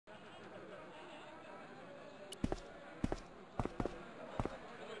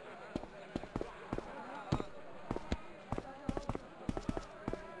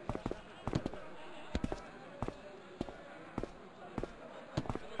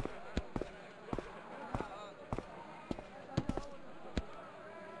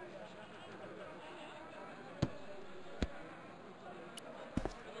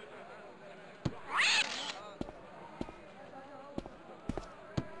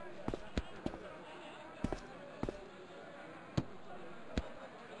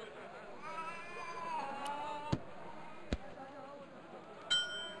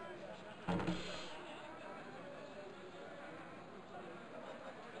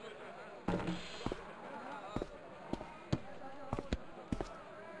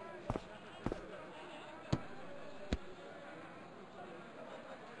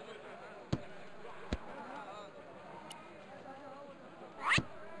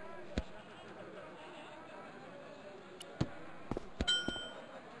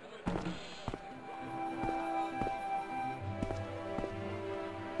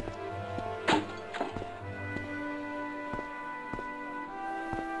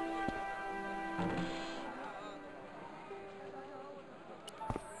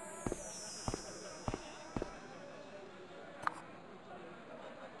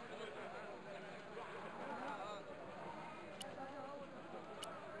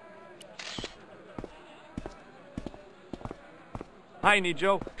Hi,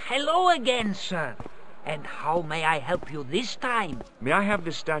 Nijo. Hello again, sir. And how may I help you this time? May I have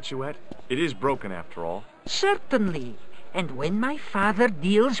this statuette? It is broken after all. Certainly. And when my father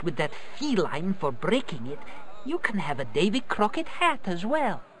deals with that feline for breaking it, you can have a Davy Crockett hat as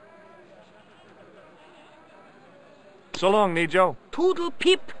well. So long, Nijo. Toodle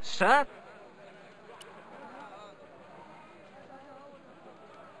pip, sir.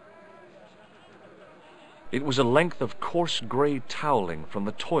 It was a length of coarse gray toweling from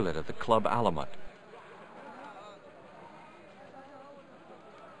the toilet at the Club Alamut.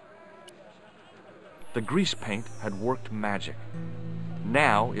 The grease paint had worked magic.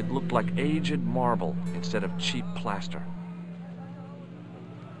 Now it looked like aged marble instead of cheap plaster.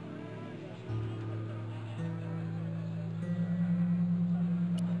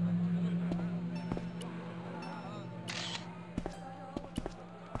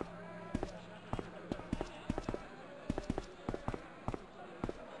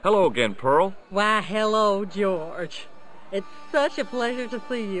 Hello again, Pearl. Why, hello, George. It's such a pleasure to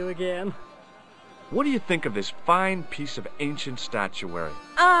see you again. What do you think of this fine piece of ancient statuary?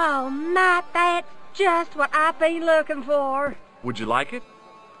 Oh, Matt, that's just what I've been looking for. Would you like it?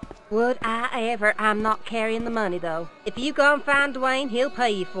 Would I ever? I'm not carrying the money, though. If you go and find Dwayne, he'll pay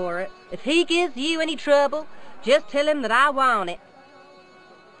you for it. If he gives you any trouble, just tell him that I want it.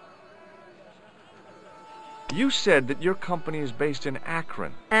 You said that your company is based in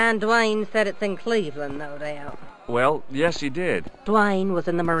Akron. And Dwayne said it's in Cleveland, no doubt. Well, yes, he did. Dwayne was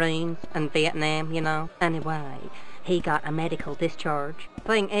in the Marines and Vietnam, you know. Anyway, he got a medical discharge.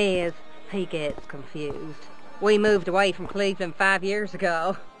 Thing is, he gets confused. We moved away from Cleveland 5 years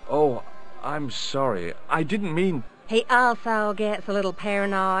ago. Oh, I'm sorry. I didn't mean... He also gets a little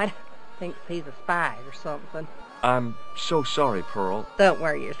paranoid. Thinks he's a spy or something. I'm so sorry, Pearl. Don't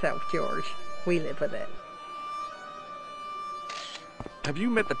worry yourself, George. We live with it. Have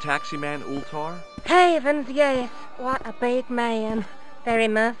you met the taxi man, Ultar? Heavens, yes. What a big man. Very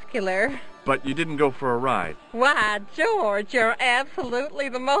muscular. But you didn't go for a ride. Why, George, you're absolutely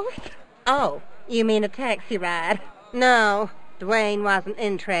the most... Oh, you mean a taxi ride? No, Dwayne wasn't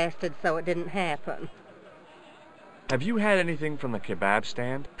interested, so it didn't happen. Have you had anything from the kebab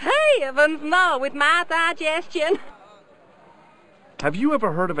stand? Heavens, no, with my digestion. Have you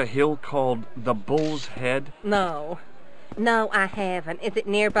ever heard of a hill called the Bull's Head? No. No, I haven't. Is it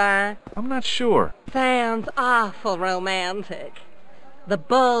nearby? I'm not sure. Sounds awful romantic. The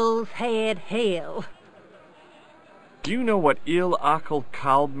Bull's Head Hill. Do you know what Il Akal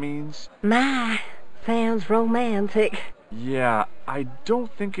Kalb means? My, sounds romantic. Yeah, I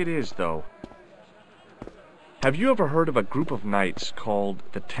don't think it is, though. Have you ever heard of a group of knights called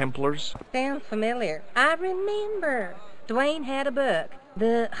the Templars? Sounds familiar. I remember. Dwayne had a book.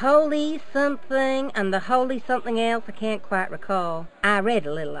 The Holy Something and the Holy Something Else, I can't quite recall. I read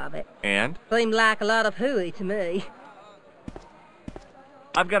a little of it. And? Seemed like a lot of hooey to me.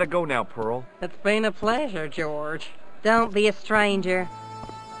 I've got to go now, Pearl. It's been a pleasure, George. Don't be a stranger.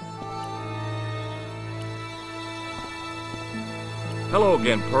 Hello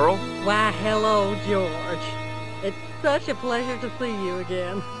again, Pearl. Why, hello, George. It's such a pleasure to see you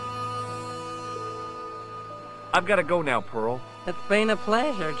again. I've got to go now, Pearl. It's been a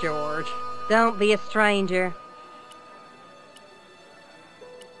pleasure, George. Don't be a stranger.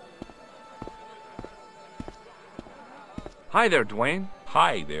 Hi there, Dwayne.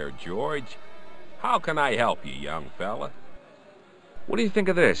 Hi there, George. How can I help you, young fella? What do you think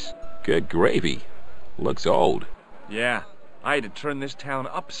of this? Good gravy. Looks old. Yeah, I had to turn this town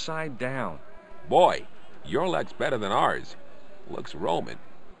upside down. Boy, your luck's better than ours. Looks Roman.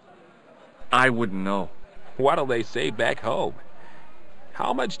 I wouldn't know. What'll they say back home?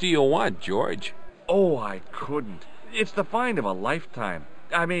 How much do you want, George? Oh, I couldn't. It's the find of a lifetime.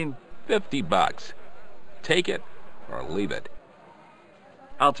 I mean... $50. Take it or leave it.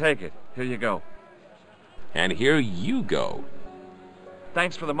 I'll take it. Here you go. And here you go.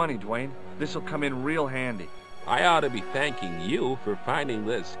 Thanks for the money, Dwayne. This'll come in real handy. I ought to be thanking you for finding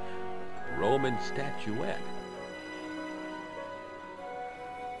this Roman statuette.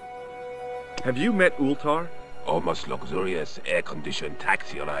 Have you met Ultar? Almost luxurious air-conditioned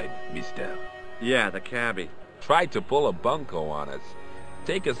taxi ride, mister. Yeah, the cabbie. Tried to pull a bunco on us.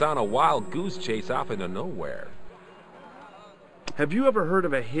 Take us on a wild goose chase off into nowhere. Have you ever heard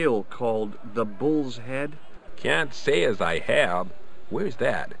of a hill called the Bull's Head? Can't say as I have. Where's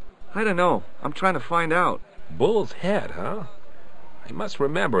that? I don't know. I'm trying to find out. Bull's Head, huh? I must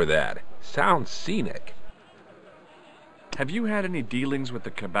remember that. Sounds scenic. Have you had any dealings with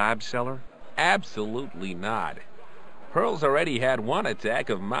the kebab seller? Absolutely not. Pearl's already had one attack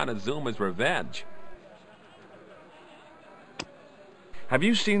of Montezuma's revenge. Have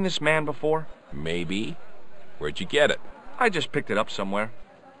you seen this man before? Maybe. Where'd you get it? I just picked it up somewhere.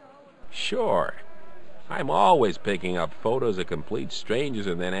 Sure. I'm always picking up photos of complete strangers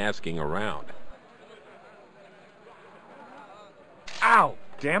and then asking around. Ow!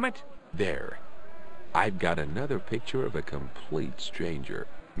 Damn it! There. I've got another picture of a complete stranger.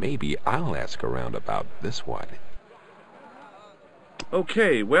 Maybe I'll ask around about this one.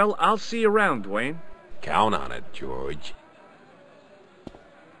 Okay, well, I'll see you around, Dwayne. Count on it, George.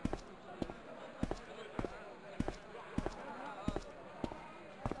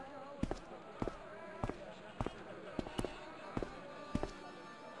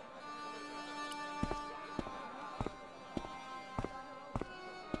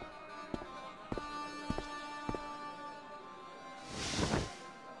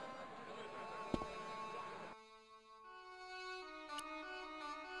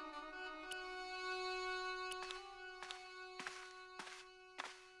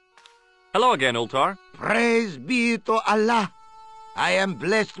 Hello again, Ultar. Praise be to Allah. I am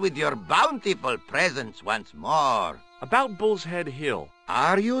blessed with your bountiful presence once more. About Bull's Head Hill.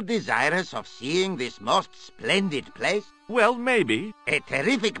 Are you desirous of seeing this most splendid place? Well, maybe. A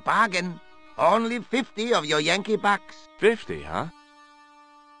terrific bargain. Only 50 of your Yankee bucks. 50, huh?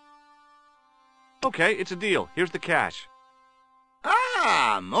 Okay, it's a deal. Here's the cash.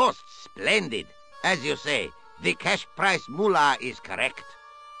 Ah, most splendid. As you say, the cash price mullah is correct.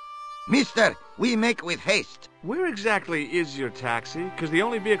 Mister, we make with haste. Where exactly is your taxi? Because the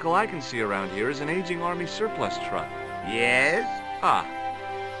only vehicle I can see around here is an aging Army surplus truck. Yes? Ah,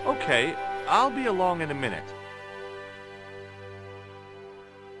 okay. I'll be along in a minute.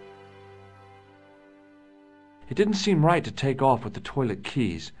 It didn't seem right to take off with the toilet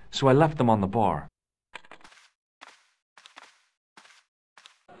keys, so I left them on the bar.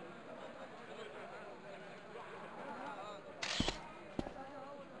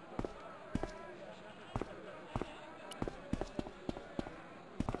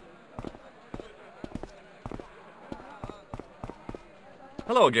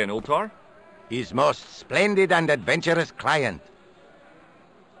 Hello again, Ultar. His most splendid and adventurous client.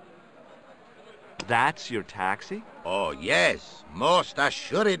 That's your taxi? Oh, yes, most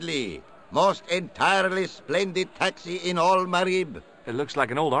assuredly. Most entirely splendid taxi in all Marib. It looks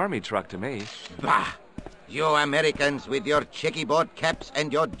like an old Army truck to me. Bah! You Americans with your checkerboard caps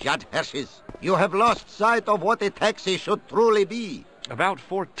and your Judd Hirsches. You have lost sight of what a taxi should truly be. About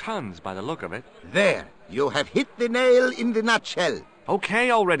 4 tons by the look of it. There, you have hit the nail in the nutshell. Okay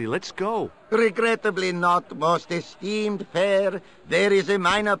already, let's go. Regrettably not, most esteemed fair. There is a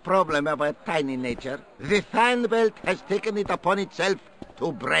minor problem of a tiny nature. The fan belt has taken it upon itself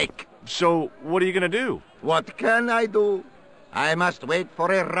to break. So, what are you gonna do? What can I do? I must wait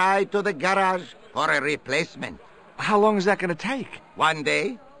for a ride to the garage for a replacement. How long is that gonna take? 1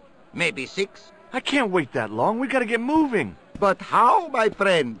 day, maybe 6. I can't wait that long. We gotta get moving. But how, my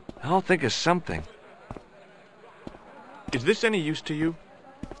friend? I'll think of something. Is this any use to you?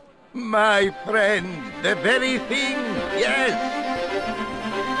 My friend, the very thing, yes.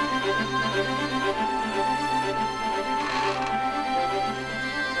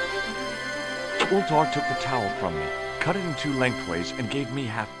 Ultar took the towel from me, cut it in 2 lengthways, and gave me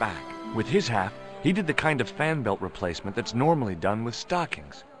half back. With his half, he did the kind of fan belt replacement that's normally done with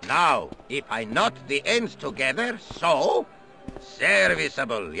stockings. Now, if I knot the ends together, so...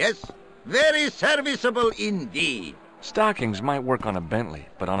 Serviceable, yes? Very serviceable indeed. Stockings might work on a Bentley,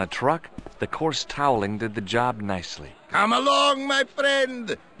 but on a truck, the coarse toweling did the job nicely. Come along, my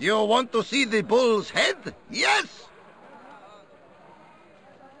friend. You want to see the bull's head? Yes?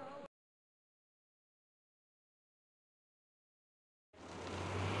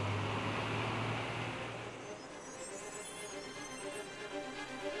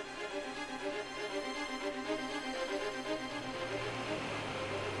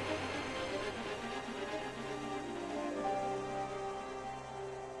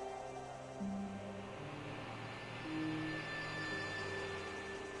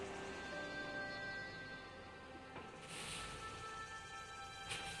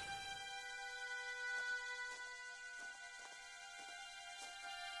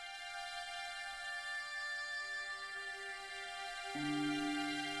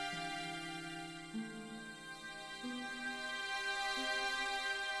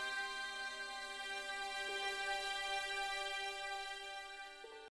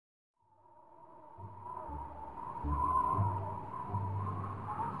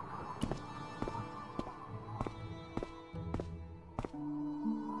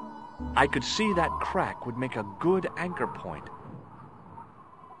 I could see that crack would make a good anchor point.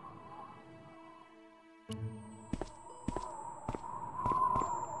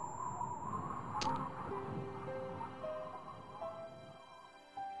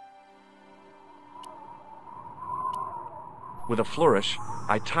 With a flourish,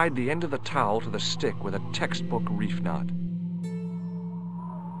 I tied the end of the towel to the stick with a textbook reef knot.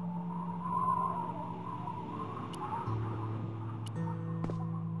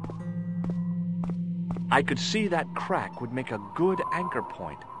 I could see that crack would make a good anchor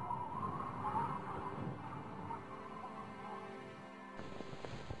point.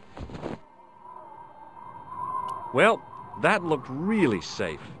 Well, that looked really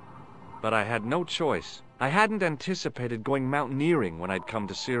safe, but I had no choice. I hadn't anticipated going mountaineering when I'd come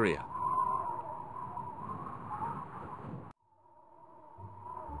to Syria.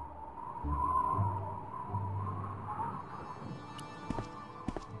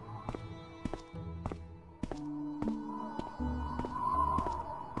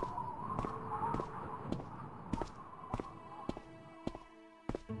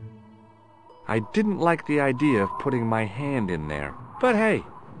 I didn't like the idea of putting my hand in there. But hey,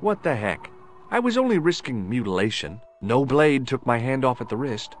 what the heck? I was only risking mutilation. No blade took my hand off at the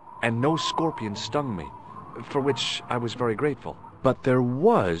wrist, and no scorpion stung me, for which I was very grateful. But there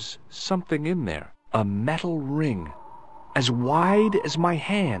was something in there. A metal ring, as wide as my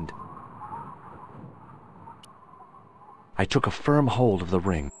hand. I took a firm hold of the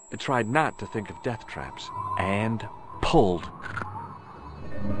ring. I tried not to think of death traps, and pulled.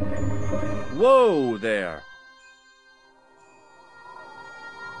 Whoa there!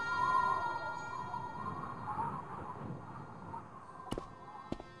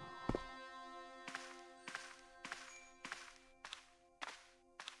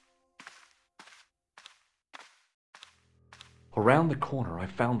 Around the corner, I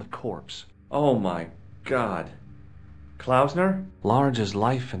found the corpse. Oh my God. Klausner? Large as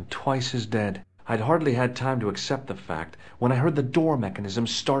life and twice as dead. I'd hardly had time to accept the fact when I heard the door mechanism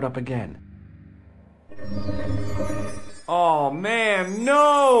start up again. Oh man,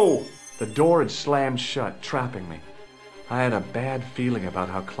 no! The door had slammed shut, trapping me. I had a bad feeling about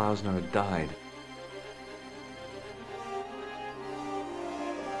how Klausner had died.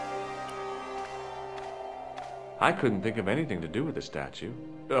 I couldn't think of anything to do with the statue,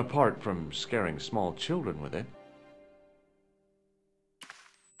 apart from scaring small children with it.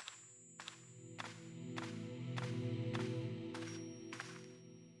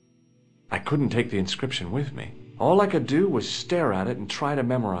 I couldn't take the inscription with me. All I could do was stare at it and try to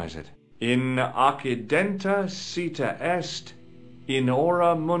memorize it. In accidenta cita est in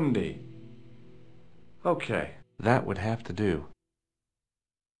ora mundi. Okay, that would have to do.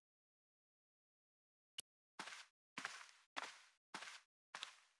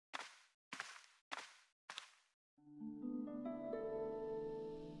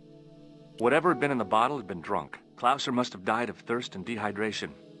 Whatever had been in the bottle had been drunk. Klausner must have died of thirst and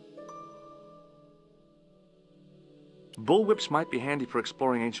dehydration. Bullwhips might be handy for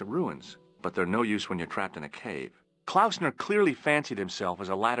exploring ancient ruins, but they're no use when you're trapped in a cave. Klausner clearly fancied himself as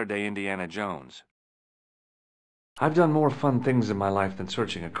a latter-day Indiana Jones. I've done more fun things in my life than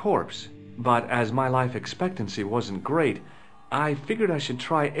searching a corpse, but as my life expectancy wasn't great, I figured I should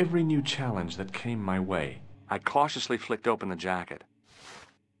try every new challenge that came my way. I cautiously flicked open the jacket.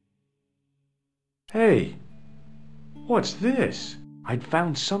 Hey, what's this? I'd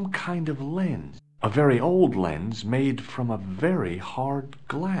found some kind of lens. A very old lens made from a very hard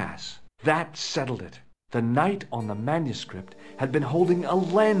glass. That settled it. The knight on the manuscript had been holding a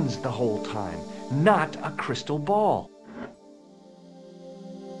lens the whole time, not a crystal ball.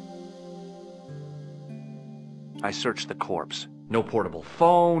 I searched the corpse. No portable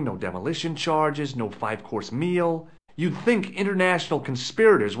phone, no demolition charges, no 5-course meal. You'd think international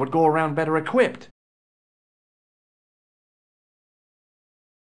conspirators would go around better equipped.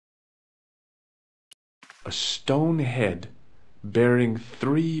 A stone head bearing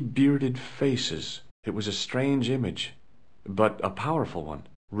 3 bearded faces. It was a strange image, but a powerful one,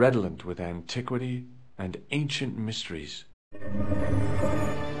 redolent with antiquity and ancient mysteries.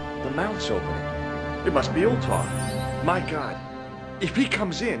 The mouth's opening. It must be Ultar. My God, if he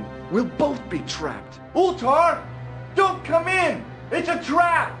comes in, we'll both be trapped. Ultar! Don't come in! It's a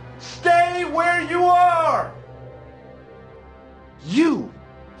trap! Stay where you are! You!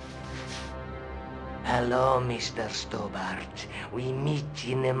 Hello, Mr. Stobart. We meet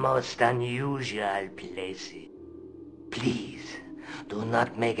in the most unusual places. Please, do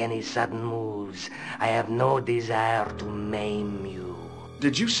not make any sudden moves. I have no desire to maim you.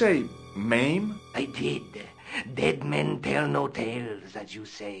 Did you say maim? I did. Dead men tell no tales, as you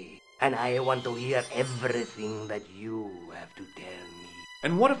say. And I want to hear everything that you have to tell me.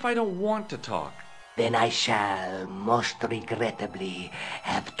 And what if I don't want to talk? Then I shall, most regrettably,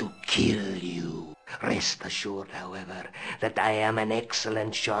 have to kill you. Rest assured, however, that I am an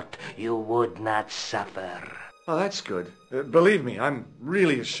excellent shot you would not suffer. Oh, that's good. Believe me, I'm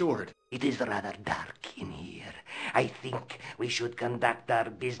really assured. It is rather dark in here. I think we should conduct our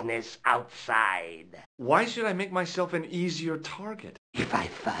business outside. Why should I make myself an easier target? If I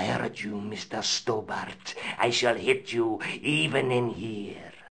fire at you, Mr. Stobart, I shall hit you even in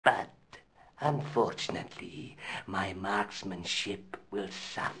here. But, unfortunately, my marksmanship will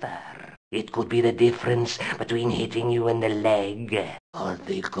suffer. It could be the difference between hitting you in the leg or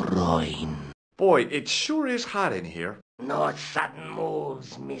the groin. Boy, it sure is hot in here. No sudden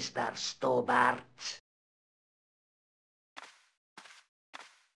moves, Mr. Stobart.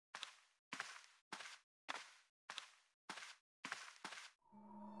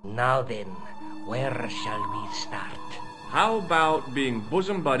 Now then, where shall we start? How about being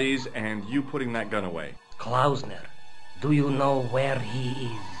bosom buddies and you putting that gun away? Klausner, do you know where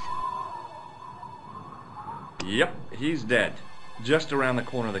he is? Yep, he's dead. Just around the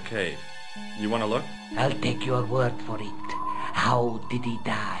corner of the cave. You want to look? I'll take your word for it. How did he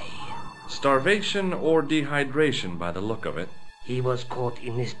die? Starvation or dehydration by the look of it. He was caught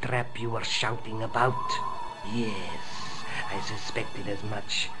in this trap you were shouting about? Yes, I suspected as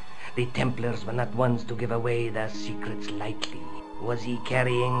much. The Templars were not ones to give away their secrets lightly. Was he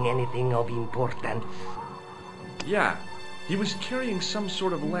carrying anything of importance? Yeah, he was carrying some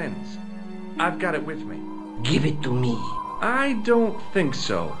sort of lens. I've got it with me. Give it to me. I don't think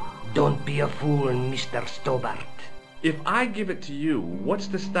so. Don't be a fool, Mr. Stobart. If I give it to you, what's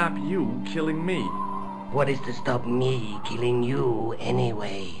to stop you killing me? What is to stop me killing you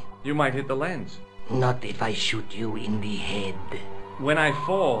anyway? You might hit the lens. Not if I shoot you in the head. When I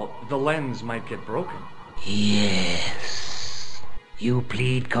fall, the lens might get broken. Yes. You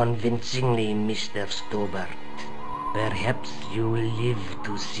plead convincingly, Mr. Stobart. Perhaps you will live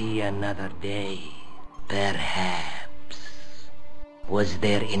to see another day. Perhaps. Was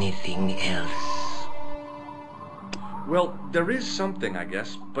there anything else? Well, there is something, I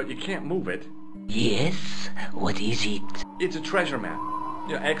guess, but you can't move it. Yes? What is it? It's a treasure map.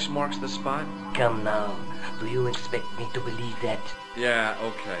 X marks the spot. Come now. Do you expect me to believe that? Yeah,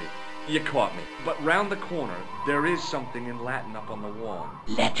 okay. You caught me. But round the corner, there is something in Latin up on the wall.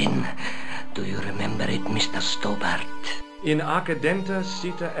 Latin? Do you remember it, Mr. Stobart? In accidenta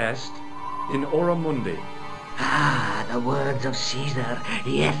cita est, in ora mundi. Ah, the words of Caesar.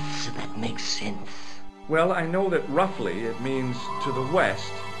 Yes, that makes sense. Well, I know that roughly it means to the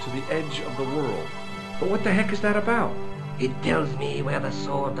west, to the edge of the world. But what the heck is that about? It tells me where the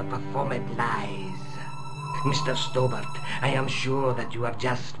sword of Baphomet lies. Mr. Stobart, I am sure that you are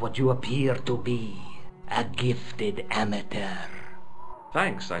just what you appear to be. A gifted amateur.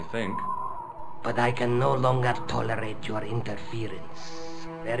 Thanks, I think. But I can no longer tolerate your interference.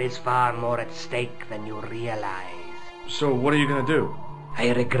 There is far more at stake than you realize. So what are you gonna do?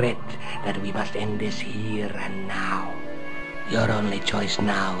 I regret that we must end this here and now. Your only choice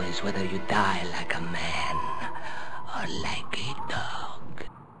now is whether you die like a man or like a dog.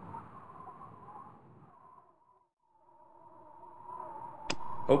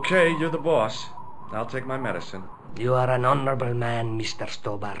 Okay, you're the boss. I'll take my medicine. You are an honorable man, Mr.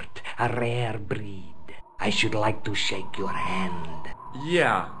 Stobart. A rare breed. I should like to shake your hand.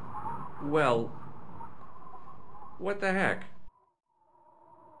 Yeah. Well, what the heck?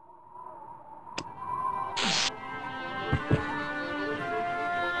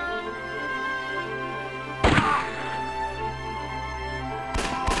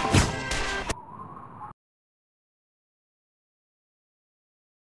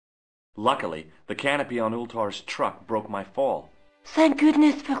 Luckily, the canopy on Ultar's truck broke my fall. Thank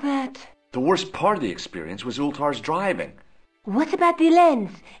goodness for that. The worst part of the experience was Ultar's driving. What about the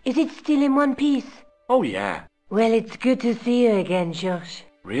lens? Is it still in one piece? Oh, yeah. Well, it's good to see you again, Josh.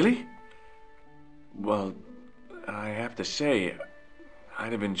 Really? Well, I have to say,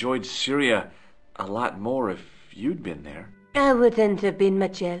 I'd have enjoyed Syria a lot more if you'd been there. I wouldn't have been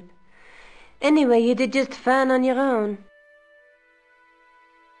much help. Anyway, you did just fine on your own.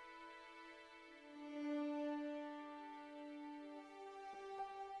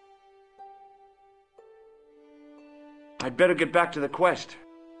 I'd better get back to the quest.